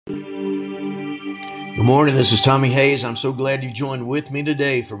Good morning, this is Tommy Hayes. I'm so glad you joined with me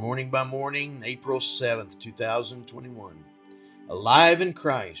today for Morning by Morning, April 7th, 2021. Alive in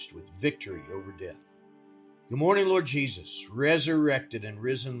Christ with victory over death. Good morning, Lord Jesus, resurrected and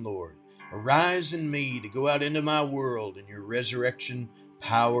risen Lord. Arise in me to go out into my world in your resurrection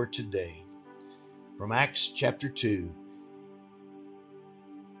power today. From Acts chapter 2.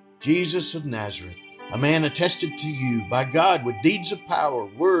 Jesus of Nazareth, a man attested to you by God with deeds of power,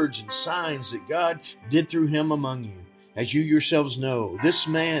 words, and signs that God did through him among you. As you yourselves know, this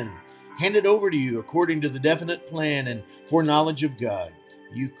man, handed over to you according to the definite plan and foreknowledge of God,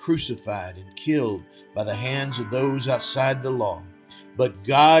 you crucified and killed by the hands of those outside the law. But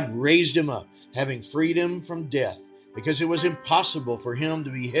God raised him up, having freed him from death, because it was impossible for him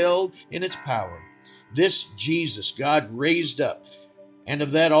to be held in its power. This Jesus God raised up, and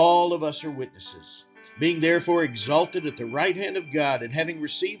of that all of us are witnesses. Being therefore exalted at the right hand of God, and having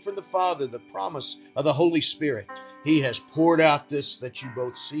received from the Father the promise of the Holy Spirit, he has poured out this that you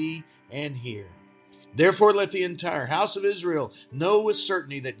both see and hear. Therefore let the entire house of Israel know with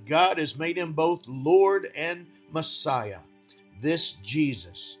certainty that God has made him both Lord and Messiah, this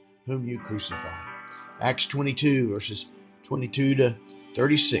Jesus whom you crucified. Acts 22, verses 22 to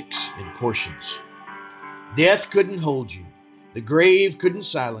 36 in portions. Death couldn't hold you. The grave couldn't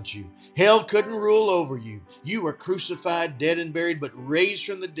silence you. Hell couldn't rule over you. You were crucified, dead and buried, but raised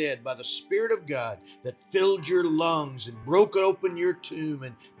from the dead by the Spirit of God that filled your lungs and broke open your tomb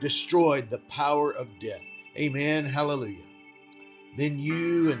and destroyed the power of death. Amen. Hallelujah. Then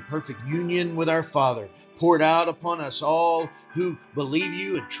you, in perfect union with our Father, poured out upon us all who believe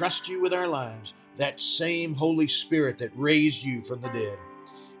you and trust you with our lives, that same Holy Spirit that raised you from the dead.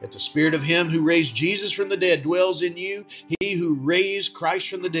 If the Spirit of him who raised Jesus from the dead dwells in you, he who raised Christ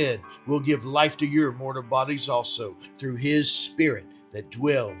from the dead will give life to your mortal bodies also through his Spirit that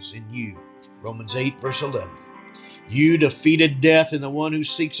dwells in you. Romans 8, verse 11. You defeated death in the one who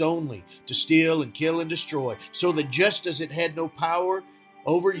seeks only to steal and kill and destroy, so that just as it had no power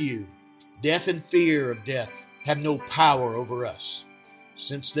over you, death and fear of death have no power over us.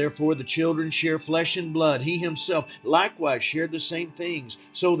 Since therefore the children share flesh and blood, he himself likewise shared the same things,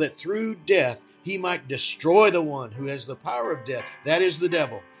 so that through death he might destroy the one who has the power of death, that is the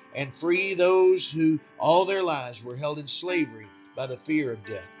devil, and free those who all their lives were held in slavery by the fear of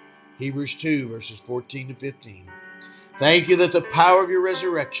death. Hebrews 2, verses 14 to 15. Thank you that the power of your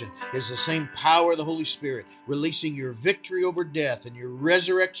resurrection is the same power of the Holy Spirit, releasing your victory over death and your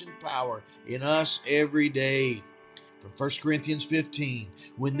resurrection power in us every day. From 1 Corinthians 15,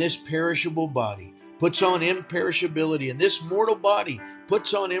 when this perishable body puts on imperishability and this mortal body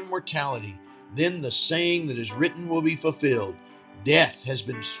puts on immortality, then the saying that is written will be fulfilled. Death has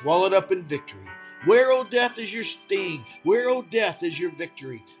been swallowed up in victory. Where, O death, is your sting? Where, O death, is your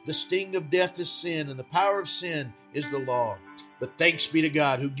victory? The sting of death is sin, and the power of sin is the law. But thanks be to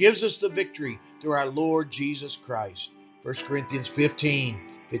God who gives us the victory through our Lord Jesus Christ. 1 Corinthians 15,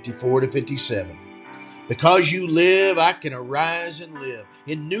 54 to 57. Because you live, I can arise and live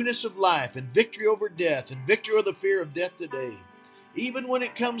in newness of life and victory over death and victory over the fear of death today. Even when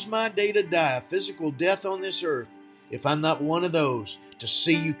it comes my day to die, a physical death on this earth, if I'm not one of those, to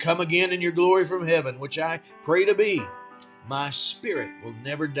see you come again in your glory from heaven, which I pray to be, my spirit will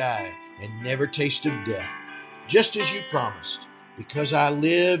never die and never taste of death, just as you promised. Because I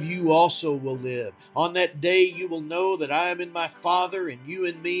live, you also will live. On that day you will know that I am in my Father, and you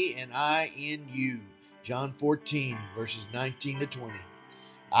in me, and I in you. John 14, verses 19 to 20.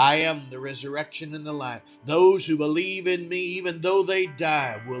 I am the resurrection and the life. Those who believe in me, even though they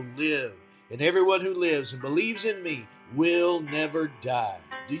die, will live. And everyone who lives and believes in me will never die.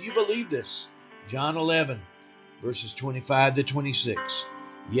 Do you believe this? John 11, verses 25 to 26.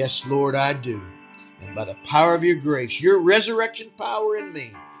 Yes, Lord, I do. And by the power of your grace, your resurrection power in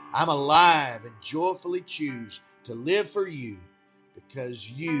me, I'm alive and joyfully choose to live for you, because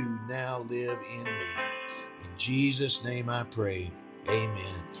you now live in me. In Jesus' name I pray.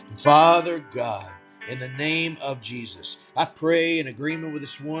 Amen. And Father God, in the name of Jesus, I pray in agreement with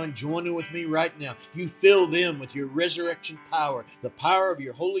this one joining with me right now. You fill them with your resurrection power, the power of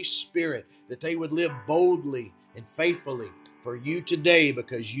your Holy Spirit, that they would live boldly and faithfully for you today,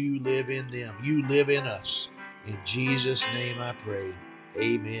 because you live in them. You live in us. In Jesus' name I pray.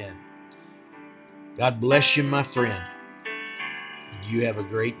 Amen. God bless you, my friend. And you have a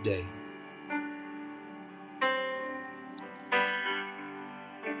great day.